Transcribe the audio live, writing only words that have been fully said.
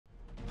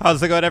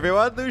How's it going,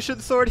 everyone? Lucian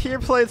Sword here,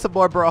 playing some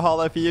more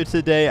Brawlhalla for you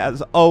today.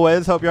 As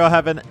always, hope you're all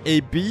having a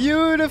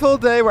beautiful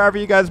day wherever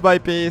you guys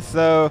might be.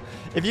 So,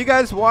 if you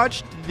guys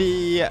watched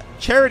the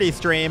charity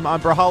stream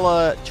on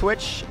Brawlhalla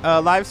Twitch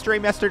live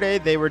stream yesterday,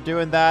 they were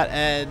doing that,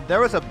 and there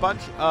was a bunch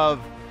of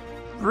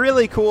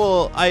really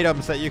cool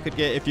items that you could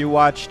get if you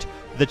watched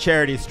the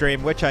charity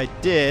stream, which I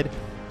did.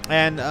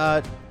 And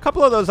a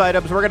couple of those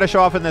items we're going to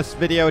show off in this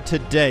video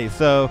today.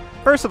 So,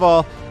 first of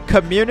all,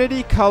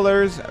 Community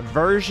Colors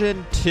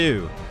version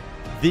 2.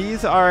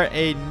 These are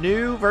a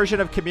new version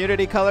of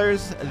Community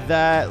Colors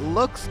that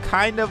looks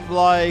kind of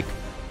like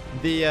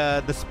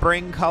the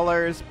spring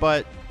colors,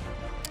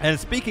 and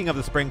speaking of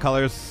the spring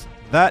colors,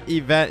 that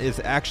event is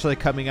actually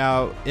coming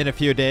out in a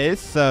few days,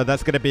 so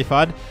that's going to be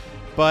fun.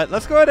 But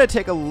let's go ahead and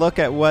take a look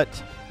at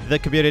what the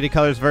Community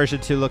Colors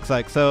version 2 looks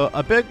like. So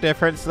a big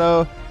difference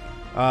though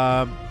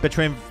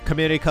between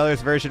Community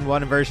Colors version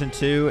 1 and version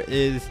 2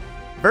 is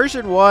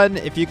version 1,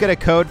 if you get a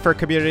code for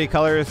Community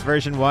Colors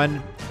version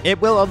 1, it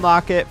will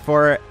unlock it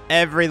for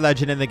every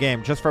legend in the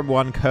game, just from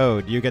one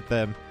code. You get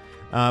them.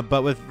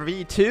 But with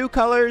V2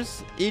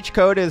 colors, each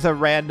code is a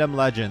random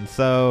legend,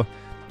 so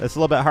it's a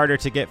little bit harder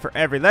to get for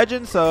every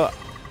legend. So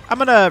I'm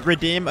going to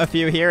redeem a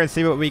few here and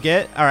see what we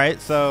get. All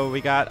right, so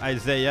we got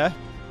Isaiah.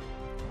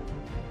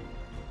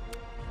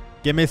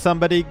 Give me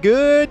somebody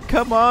good.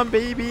 Come on,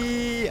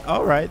 baby.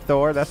 All right,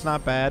 Thor, that's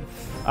not bad.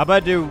 I'm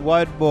going to do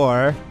one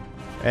more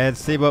and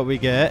see what we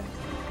get.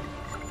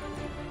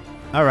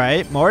 All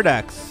right,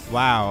 Mordex.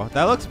 Wow,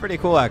 that looks pretty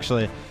cool,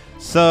 actually.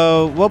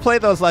 So we'll play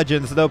those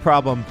legends, no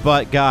problem.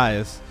 But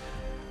guys,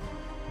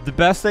 the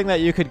best thing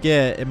that you could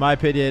get, in my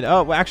opinion.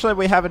 Oh, actually,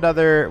 we have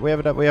another. We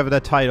have a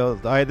title.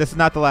 All right, this is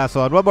not the last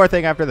one. One more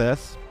thing after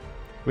this.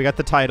 We got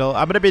the title.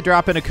 I'm gonna be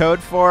dropping a code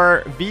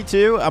for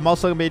V2. I'm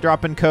also gonna be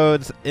dropping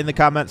codes in the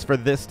comments for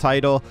this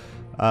title,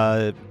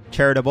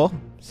 charitable.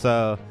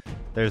 So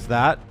there's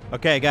that.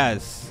 Okay,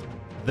 guys.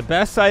 The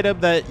best item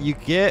that you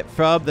get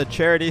from the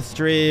charity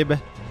stream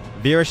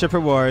viewership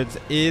rewards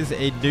is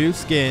a new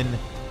skin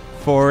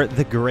for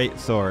the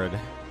Greatsword.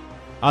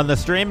 On the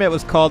stream, it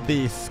was called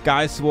the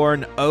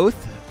Skysworn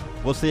Oath.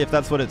 We'll see if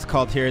that's what it's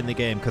called here in the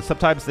game, because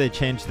sometimes they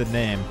change the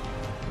name.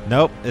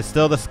 Nope, it's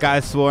still the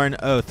Skysworn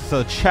Oath.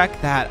 So check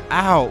that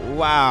out.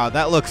 Wow,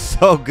 that looks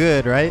so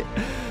good, right?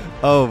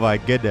 Oh my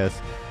goodness.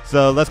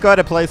 So let's go ahead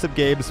and play some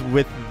games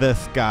with the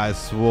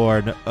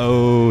Skysworn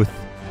Oath.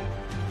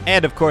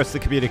 And of course, the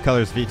Community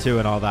Colors V2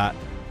 and all that.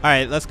 All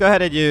right, let's go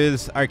ahead and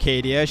use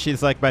Arcadia.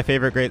 She's like my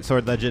favorite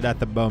Greatsword legend at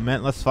the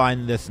moment. Let's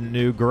find this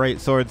new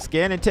Greatsword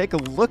skin and take a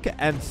look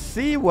and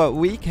see what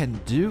we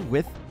can do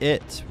with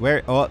it.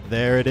 Where? Oh,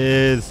 there it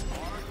is.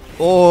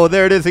 Oh,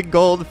 there it is in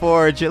Gold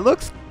Forge. It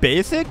looks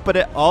basic, but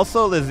it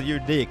also is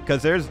unique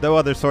because there's no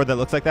other sword that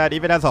looks like that. It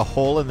even has a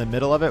hole in the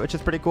middle of it, which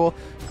is pretty cool.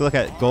 Look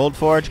at Gold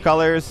Forge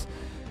colors.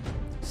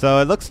 So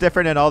it looks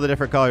different in all the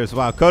different colors.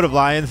 Wow, Coat of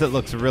Lions, it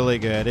looks really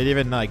good. It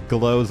even like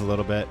glows a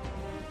little bit.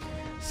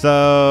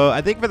 So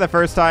I think for the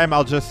first time,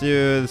 I'll just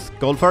use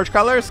Gold Forge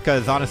colors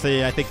because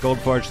honestly, I think Gold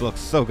Forge looks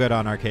so good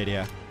on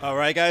Arcadia. All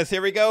right, guys,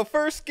 here we go.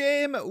 First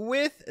game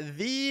with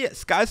the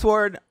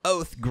Skysworn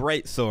Oath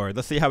Greatsword.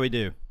 Let's see how we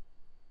do.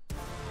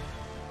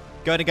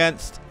 Going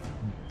against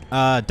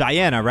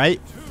Diana,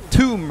 right?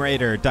 Tomb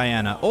Raider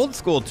Diana. Old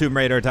school Tomb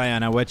Raider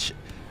Diana, which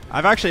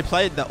I've actually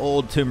played the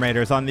old Tomb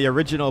Raiders on the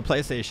original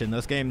PlayStation.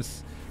 Those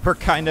games were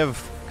kind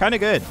of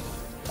good.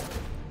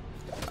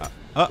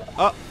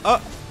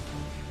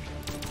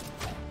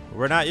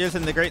 We're not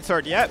using the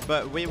Greatsword yet,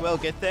 but we will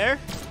get there.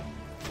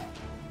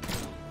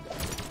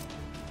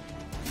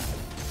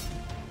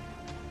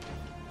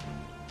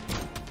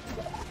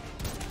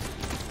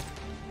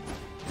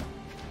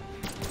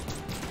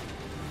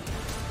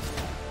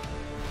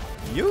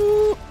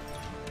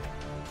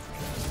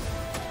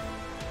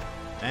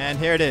 And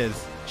here it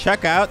is.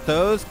 Check out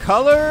those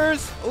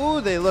colors.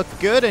 Ooh, they look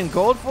good in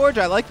Gold Forge.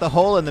 I like the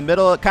hole in the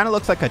middle. It kind of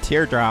looks like a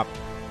teardrop.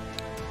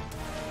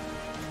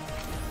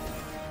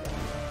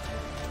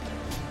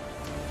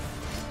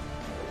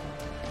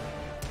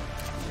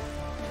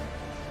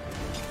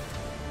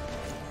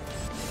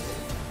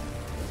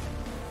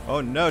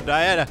 Oh no,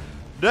 Diana.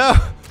 No!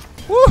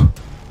 Woo!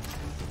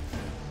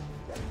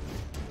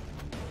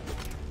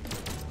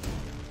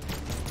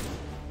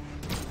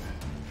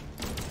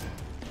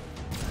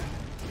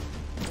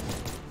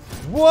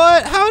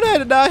 What? How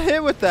did I not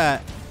hit with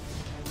that?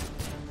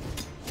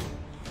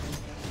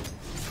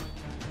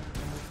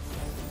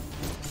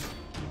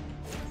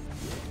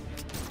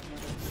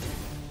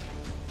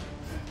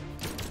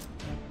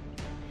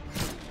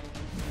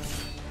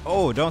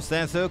 Oh, don't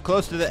stand so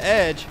close to the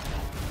edge.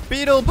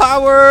 Beetle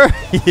power!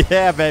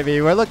 Yeah, baby.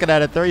 We're looking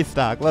at a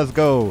 3-stock. Let's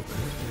go.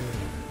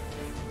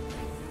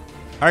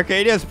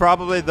 Arcadia is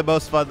probably the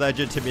most fun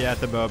legend to me at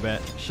the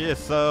moment. She is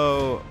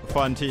so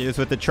fun to use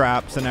with the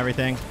traps and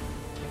everything.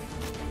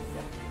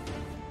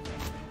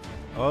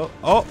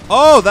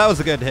 Oh, that was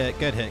a good hit.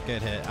 Good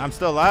hit. I'm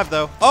still alive,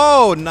 though.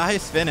 Oh,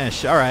 nice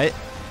finish. All right.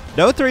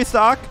 No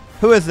 3-stock.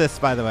 Who is this,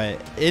 by the way?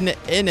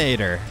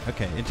 Inator.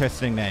 Okay,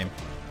 interesting name.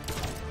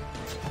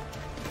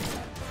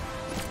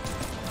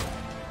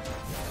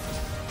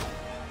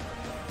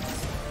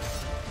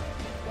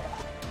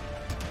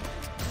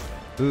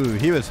 Ooh,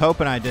 he was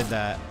hoping I did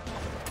that.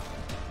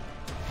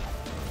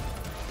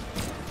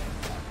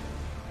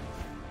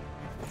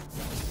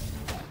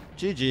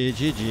 GG,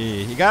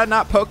 GG. You gotta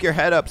not poke your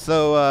head up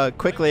so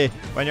quickly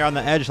when you're on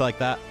the edge like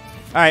that.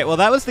 Alright, well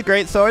that was the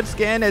Greatsword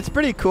skin. It's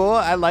pretty cool.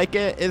 I like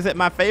it. Is it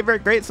my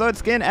favorite Greatsword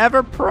skin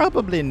ever?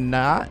 Probably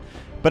not.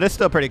 But it's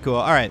still pretty cool.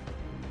 Alright.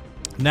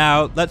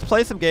 Now, let's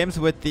play some games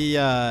with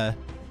the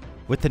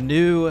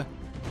new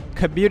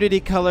Community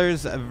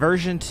Colors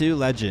version 2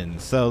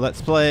 Legends. So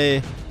let's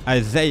play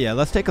Isaiah.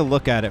 Let's take a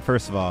look at it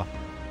first of all.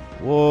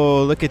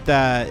 Whoa, look at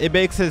that. It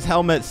makes his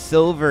helmet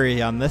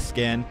silvery on this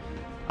skin.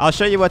 I'll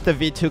show you what the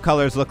V2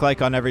 colors look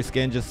like on every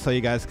skin just so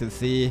you guys can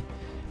see.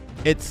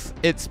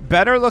 It's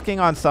better looking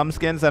on some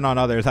skins than on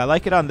others. I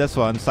like it on this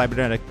one,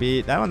 Cybernetic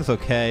Beat. That one's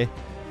okay.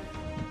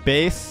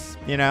 Base,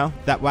 you know,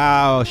 that,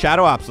 wow,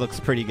 Shadow Ops looks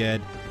pretty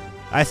good.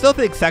 I still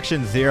think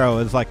Section 0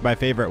 is like my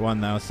favorite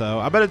one though, so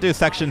I'm gonna do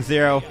Section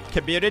 0.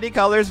 Community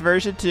Colors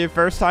version 2,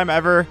 first time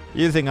ever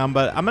using them,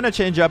 but I'm gonna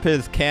change up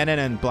his cannon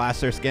and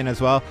blaster skin as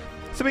well,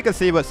 so we can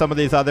see what some of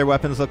these other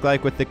weapons look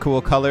like with the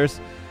cool colors.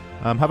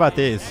 How about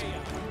these?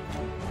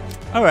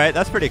 All right,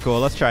 that's pretty cool.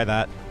 Let's try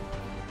that.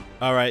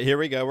 All right, here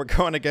we go. We're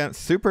going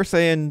against Super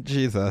Saiyan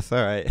Jesus.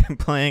 All right, I'm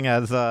playing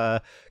as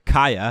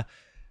Kaya,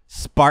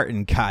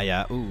 Spartan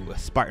Kaya. Ooh,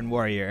 Spartan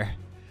Warrior.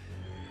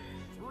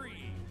 3,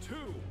 2.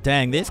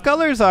 Dang, these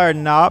colors are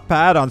not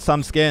bad on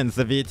some skins.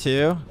 The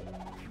V2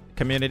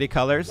 community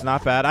colors,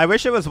 not bad. I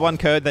wish it was one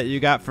code that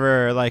you got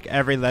for like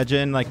every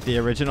legend, like the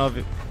original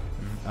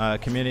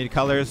community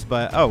colors,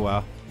 but oh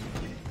well.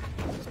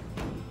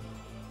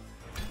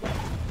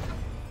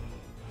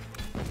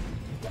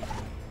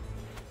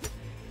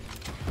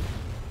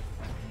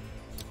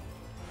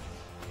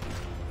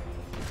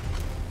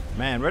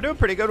 Man, we're doing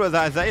pretty good with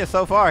Isaiah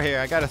so far here,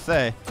 I gotta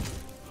say.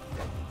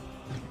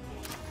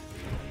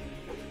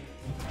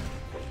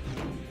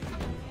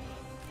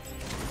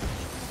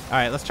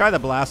 Alright, let's try the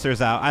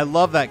blasters out. I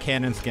love that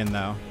cannon skin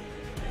though.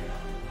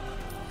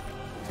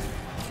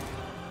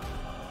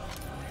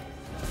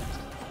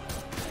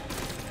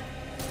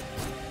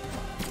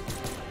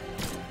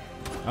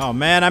 Oh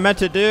man, I meant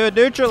to do a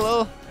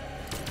neutral.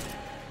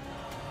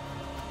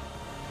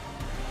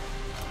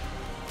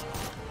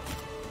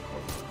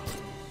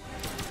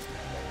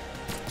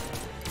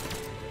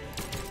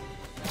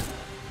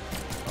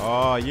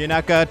 Oh, you're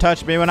not gonna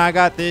touch me when I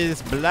got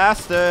these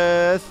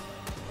blasters.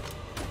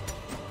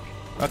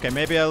 Okay,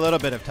 maybe a little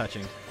bit of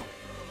touching.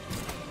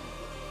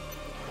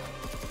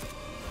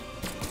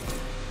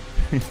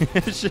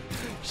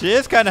 she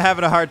is kind of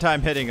having a hard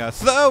time hitting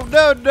us. No,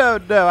 no, no,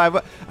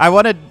 no.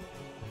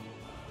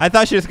 I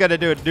thought she was gonna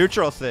do a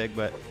neutral sig,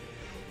 but.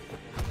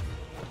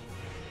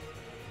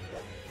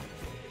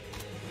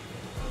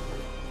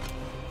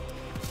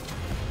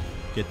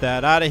 Get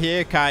that out of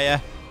here,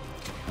 Kaya.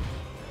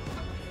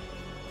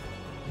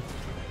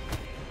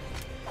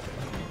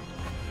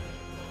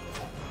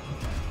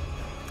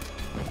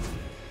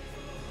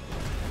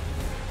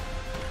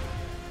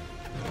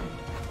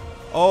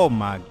 Oh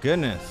my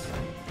goodness.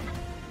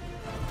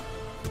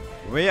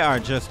 We are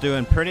just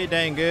doing pretty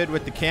dang good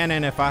with the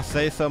cannon if I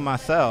say so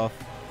myself.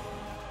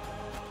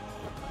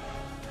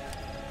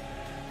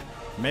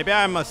 Maybe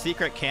I'm a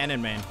secret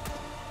cannon main.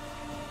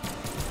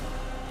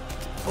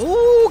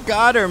 Ooh,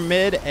 got her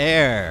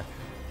mid-air.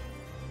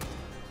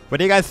 What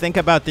do you guys think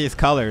about these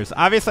colors?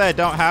 Obviously I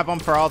don't have them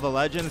for all the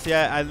legends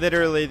yet.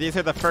 These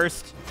are the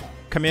first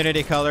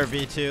community color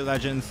V2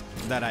 legends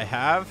that I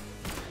have.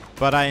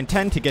 But I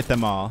intend to get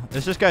them all.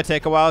 It's just gonna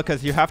take a while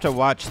because you have to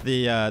watch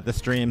the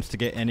streams to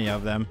get any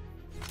of them.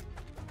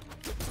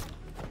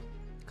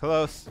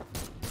 Close.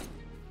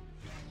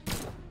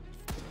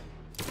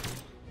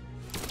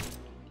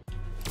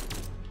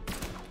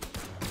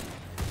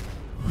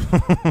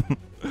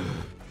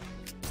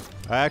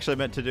 I actually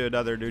meant to do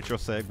another neutral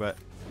sig, but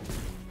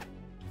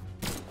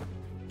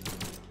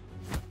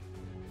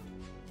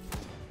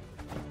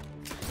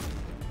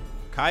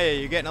Kaya,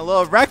 you're getting a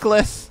little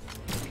reckless.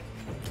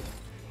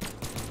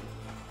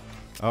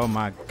 Oh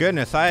my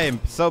goodness, I am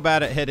so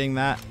bad at hitting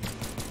that.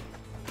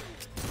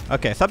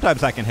 Okay,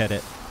 sometimes I can hit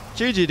it.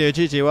 GG, dude,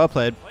 GG, well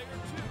played.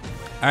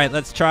 Alright,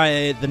 let's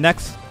try the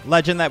next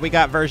legend that we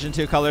got version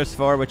 2 colors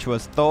for, which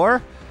was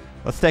Thor.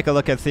 Let's take a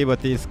look and see what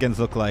these skins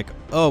look like.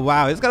 Oh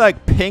wow, he's got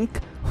like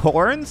pink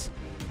horns?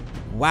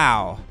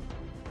 Wow.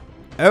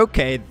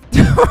 Okay.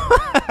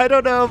 I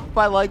don't know if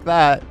I like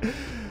that.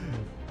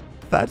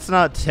 That's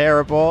not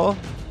terrible.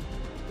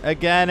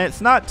 Again,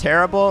 it's not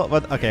terrible.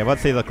 Okay,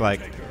 what's he look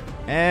like?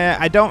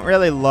 I don't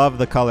really love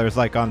the colors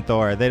like on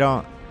Thor. They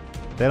don't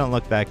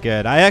look that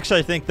good. I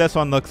actually think this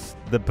one looks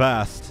the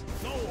best.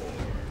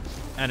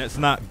 And it's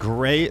not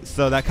great,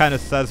 so that kind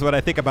of says what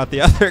I think about the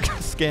other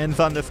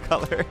skins on this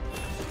color.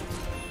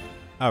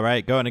 All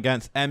right, going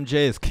against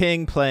MJ's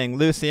King playing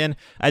Lucian.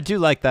 I do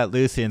like that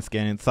Lucian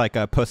skin. It's like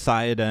a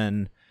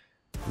Poseidon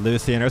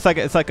Lucian, or it's like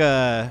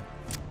a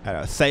I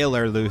don't know,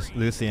 sailor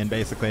Lucian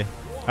basically.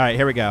 All right,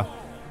 here we go.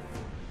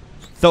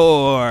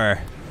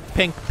 Thor.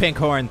 Pink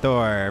horn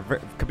Thor.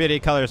 Community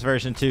Colors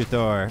version 2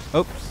 Thor.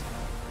 Oops.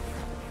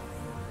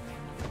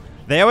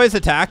 They always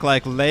attack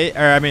like late,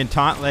 or I mean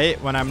taunt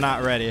late when I'm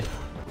not ready.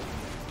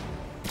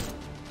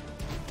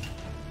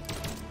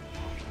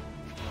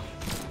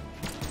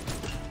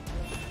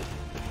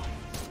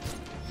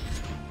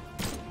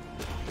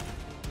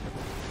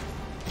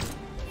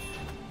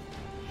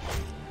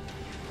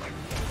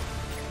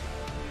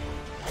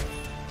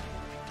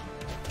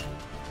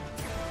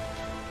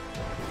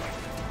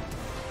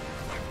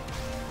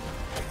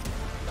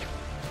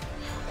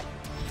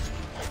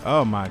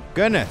 Oh my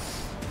goodness.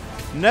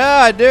 No,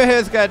 I knew he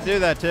was going to do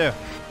that too.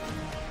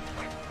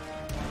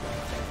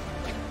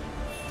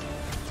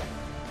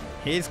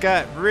 He's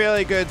got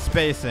really good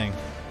spacing.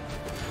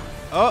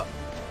 Oh.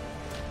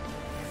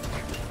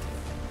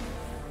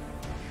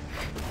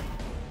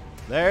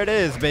 There it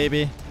is,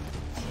 baby.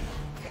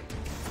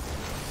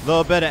 A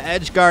little bit of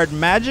edge guard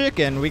magic,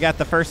 and we got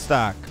the first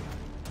stock.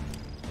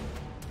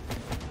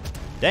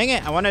 Dang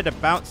it, I wanted to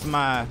bounce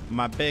my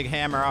big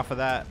hammer off of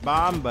that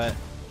bomb, but...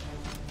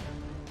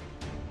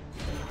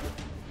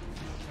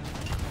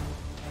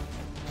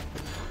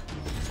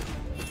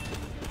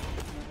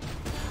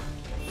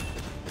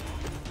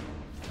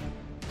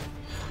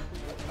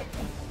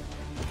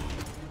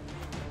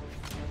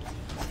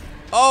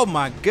 Oh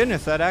my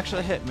goodness, that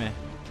actually hit me.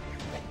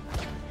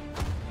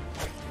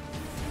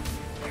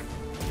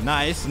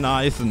 Nice,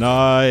 nice,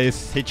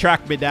 nice. He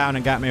tracked me down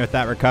and got me with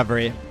that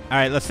recovery. All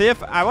right, let's see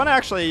if I want to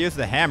actually use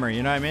the hammer,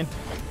 you know what I mean?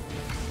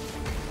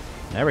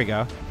 There we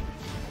go.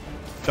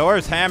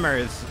 Thor's hammer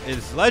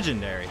is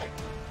legendary,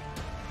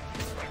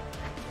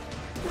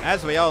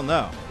 as we all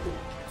know.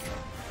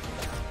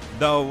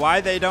 Though why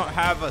they don't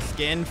have a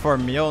skin for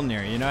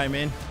Mjolnir, you know what I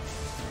mean?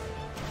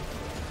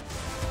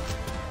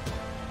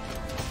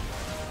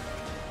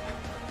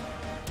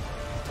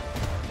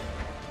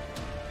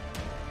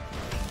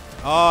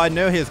 Oh, I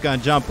knew he was going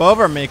to jump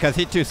over me because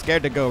he's too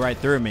scared to go right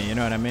through me. You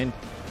know what I mean?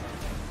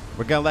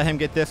 We're going to let him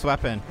get this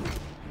weapon.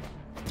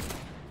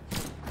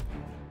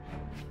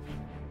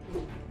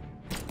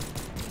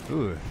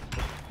 Ooh.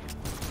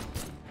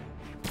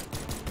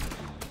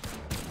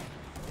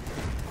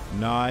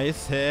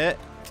 Nice hit.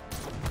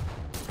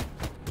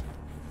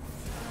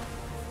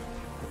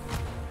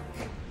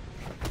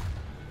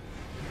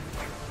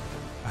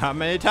 How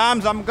many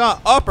times I'm going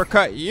to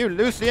uppercut you,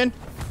 Lucian?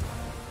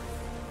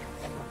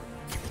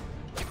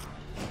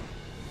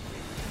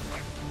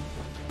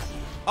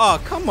 Oh,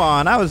 come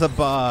on. I was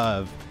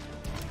above.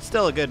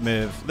 Still a good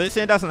move.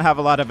 Lucian doesn't have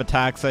a lot of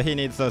attacks, so he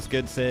needs those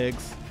good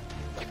sigs.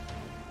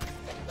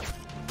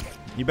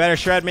 You better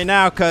shred me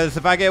now, because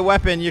if I get a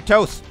weapon, you're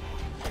toast.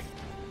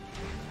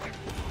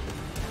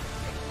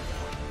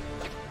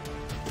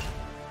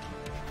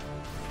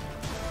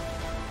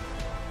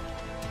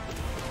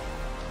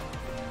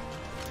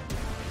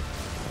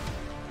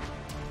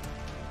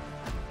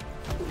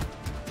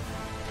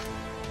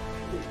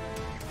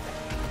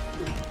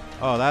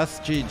 Oh, that's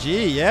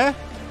GG, yeah?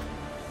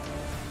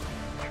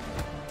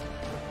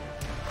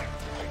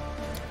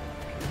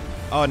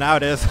 Oh, now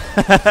it is.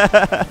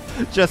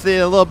 Just need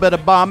a little bit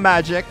of bomb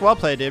magic. Well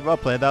played, dude. Well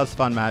played. That was a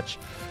fun match.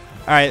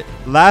 All right,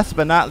 last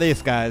but not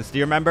least, guys. Do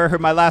you remember who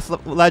my last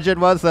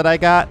legend was that I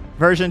got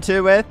version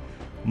 2 with?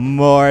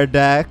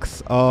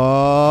 Mordex.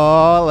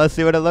 Oh, let's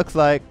see what it looks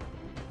like.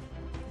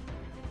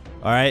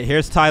 All right,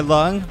 here's Tai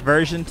Lung,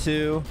 version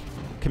 2.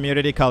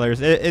 Community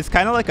colors. It's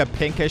kind of like a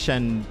pinkish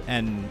and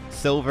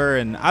silver,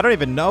 and I don't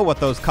even know what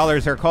those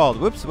colors are called.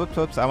 Whoops, whoops,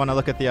 whoops. I want to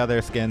look at the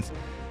other skins.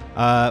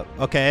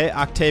 Okay,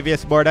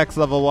 Octavius Mordex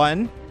level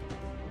 1.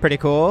 Pretty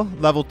cool.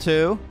 Level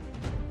 2.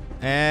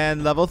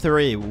 And level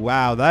 3.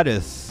 Wow, that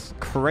is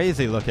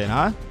crazy looking,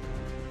 huh?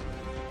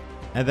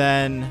 And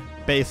then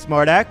base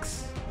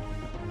Mordex.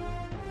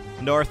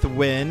 North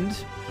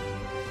Wind.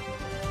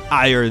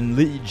 Iron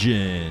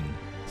Legion.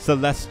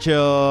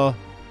 Celestial.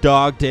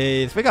 Dog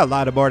Days. We got a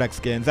lot of Mordex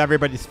skins.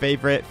 Everybody's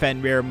favorite,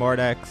 Fenrir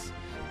Mordex.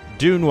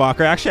 Dune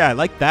Walker. Actually, I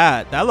like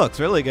that. That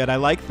looks really good. I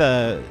like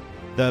the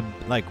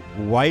like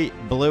white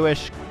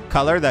bluish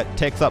color that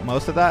takes up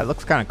most of that. It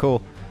looks kind of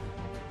cool.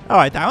 All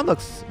right, that one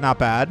looks not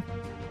bad.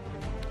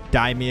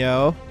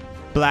 Daimyo.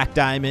 Black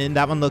Diamond.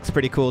 That one looks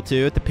pretty cool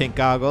too with the pink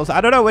goggles. I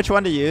don't know which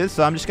one to use,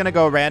 so I'm just going to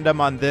go random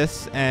on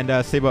this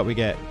and see what we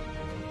get.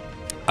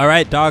 All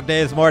right, Dog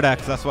Days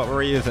Mordex. That's what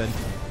we're using.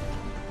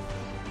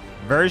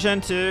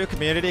 Version 2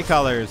 community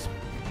colors.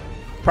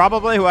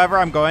 Probably whoever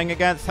I'm going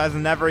against has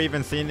never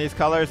even seen these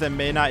colors and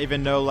may not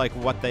even know like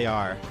what they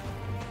are.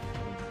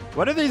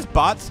 What are these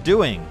bots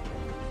doing?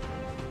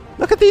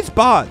 Look at these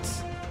bots.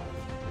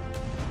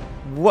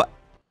 What?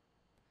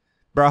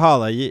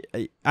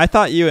 Brawlhalla, I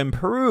thought you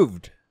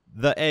improved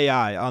the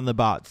AI on the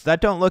bots.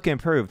 That don't look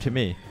improved to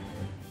me.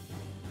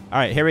 All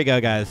right, here we go,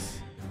 guys.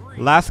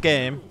 Last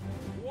game.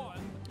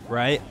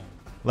 Right?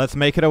 Let's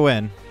make it a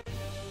win.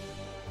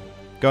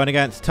 Going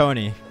against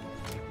Tony.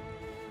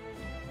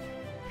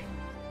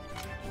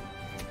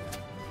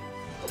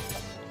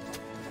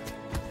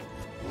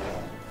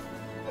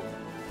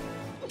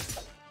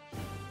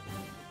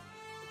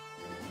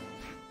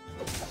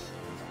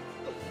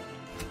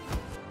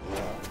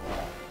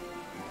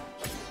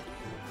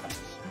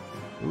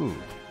 Ooh.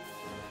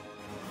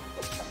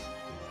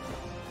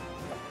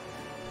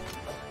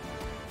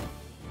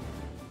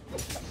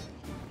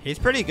 He's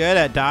pretty good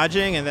at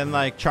dodging and then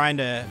like trying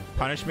to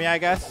punish me, I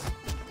guess.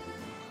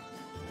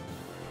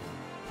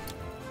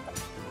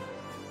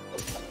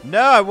 No,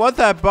 I want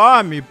that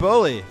bomb, you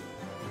bully.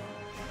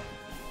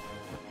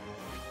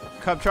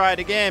 Come try it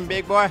again,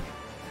 big boy.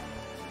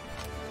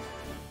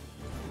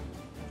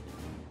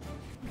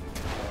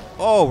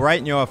 Oh, right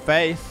in your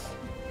face.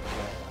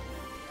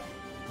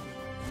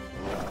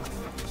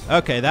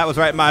 Okay, that was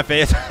right in my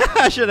face.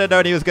 I should have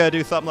known he was going to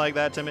do something like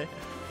that to me.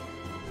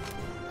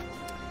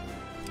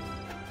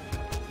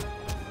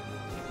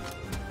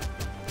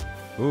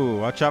 Ooh,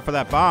 watch out for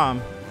that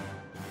bomb.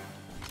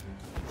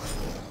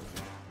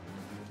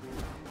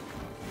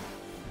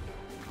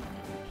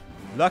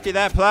 Lucky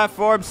that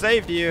platform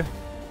saved you.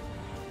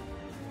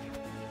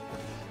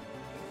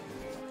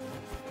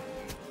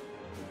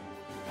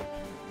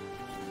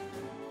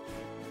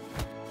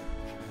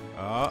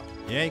 Oh,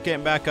 you ain't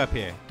getting back up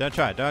here. Don't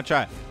try it. Don't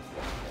try it.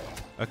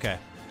 Okay.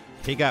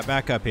 He got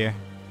back up here.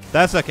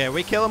 That's okay.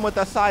 We kill him with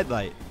a side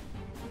light.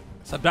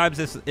 Sometimes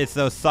it's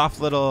those soft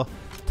little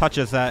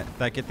touches that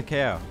get the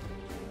KO.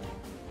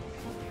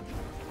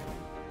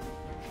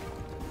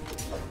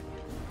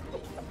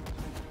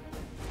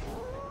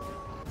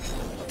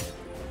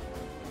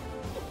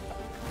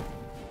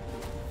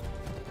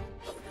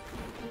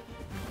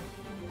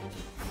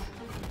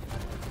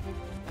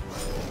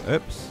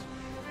 Oops.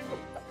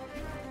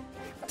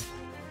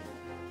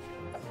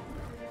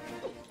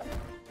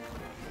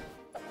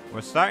 We're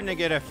starting to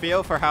get a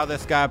feel for how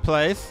this guy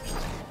plays.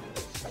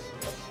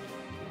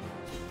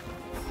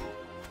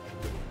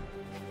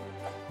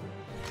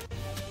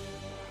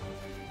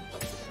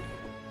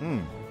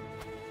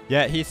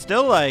 Yeah, he's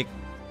still like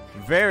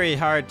very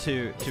hard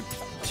to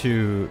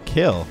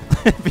kill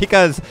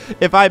because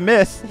if I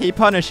miss, he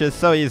punishes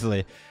so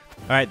easily.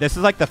 All right, this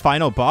is like the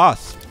final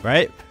boss,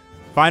 right?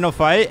 Final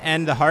fight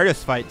and the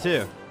hardest fight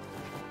too.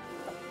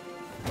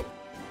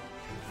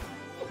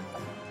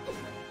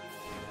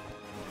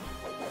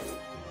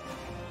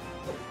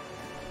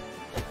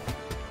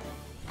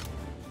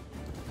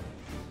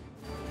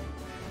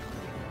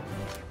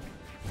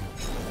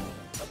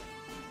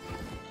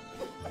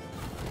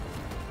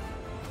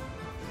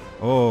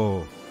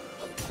 Oh.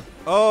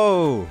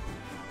 Oh.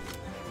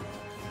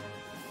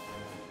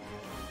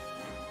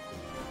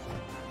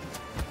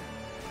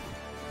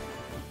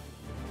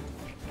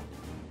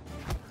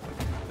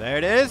 There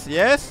it is.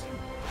 Yes.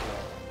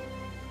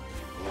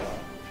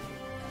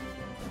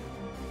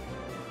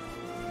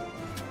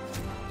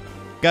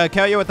 Gonna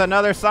kill you with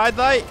another side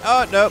light?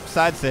 Oh, nope.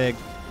 Side sig.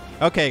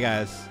 Okay,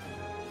 guys.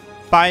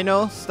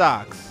 Final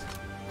stocks.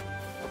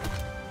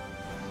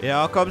 It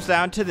all comes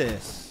down to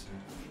this.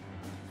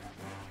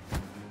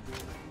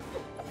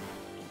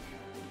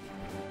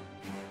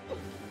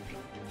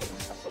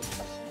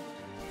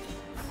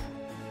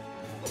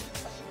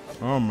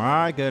 Oh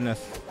my goodness.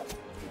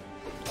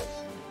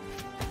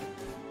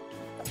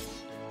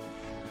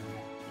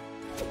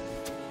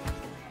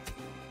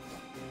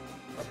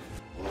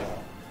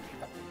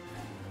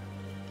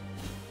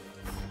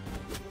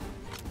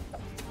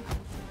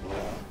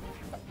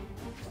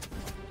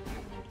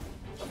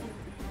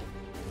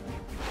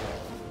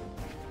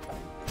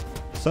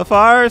 So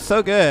far,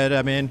 so good.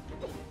 I mean,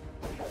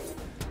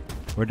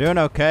 we're doing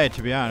okay,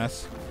 to be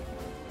honest.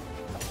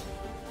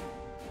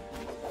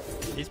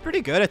 He's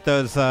pretty good at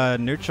those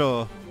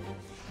neutral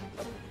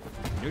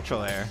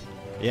air.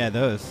 Yeah,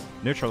 those.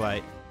 Neutral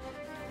light.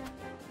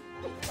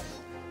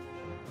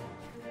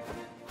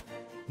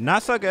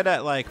 Not so good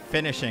at like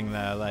finishing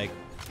though, like.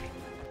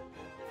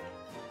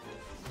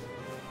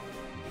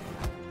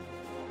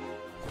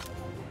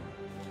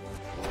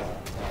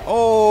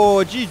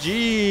 Oh,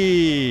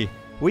 GG.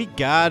 We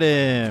got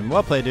him.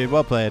 Well played, dude.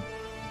 Well played.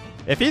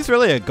 If he's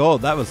really a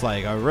gold, that was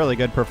like a really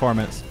good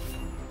performance.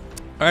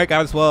 All right,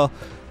 guys. Well,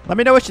 let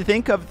me know what you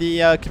think of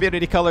the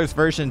Community Colors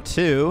version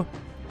 2.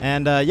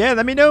 And yeah,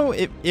 let me know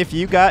if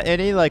you got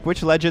any, like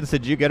which legends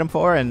did you get them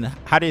for and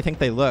how do you think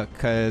they look?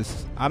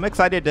 Because I'm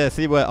excited to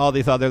see what all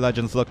these other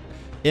legends look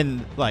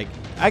in. Like,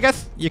 I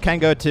guess you can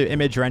go to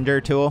image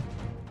render tool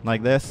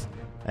like this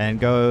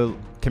and go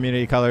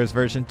Community Colors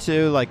version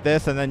 2 like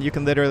this. And then you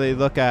can literally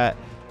look at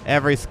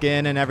every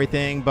skin and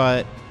everything.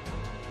 But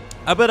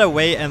I'm going to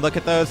wait and look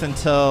at those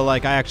until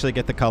like I actually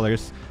get the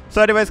colors.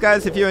 So anyways,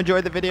 guys, if you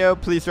enjoyed the video,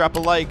 please drop a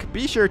like.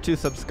 Be sure to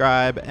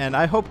subscribe. And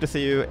I hope to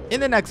see you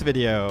in the next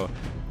video.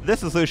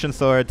 This is Lucian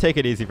Sword. Take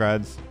it easy,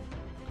 friends.